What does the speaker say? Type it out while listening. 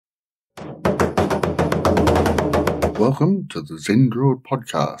Welcome to the Zen Druid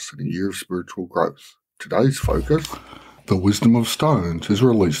podcast and a year of spiritual growth. Today's focus, the wisdom of stones, is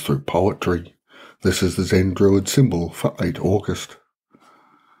released through poetry. This is the Zen Druid symbol for 8 August.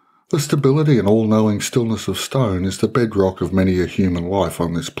 The stability and all-knowing stillness of stone is the bedrock of many a human life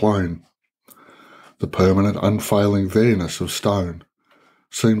on this plane. The permanent, unfailing there-ness of stone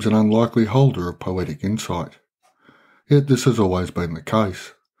seems an unlikely holder of poetic insight. Yet this has always been the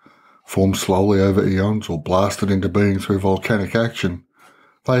case. Formed slowly over eons or blasted into being through volcanic action,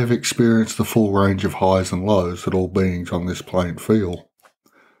 they have experienced the full range of highs and lows that all beings on this plane feel.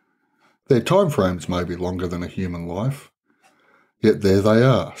 Their time frames may be longer than a human life, yet there they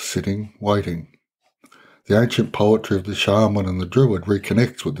are, sitting, waiting. The ancient poetry of the shaman and the druid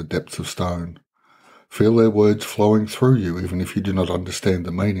reconnects with the depths of stone. Feel their words flowing through you even if you do not understand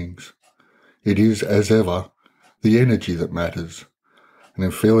the meanings. It is, as ever, the energy that matters. And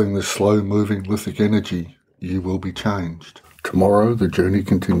in feeling this slow-moving lithic energy, you will be changed. Tomorrow the journey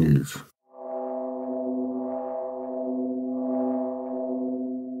continues.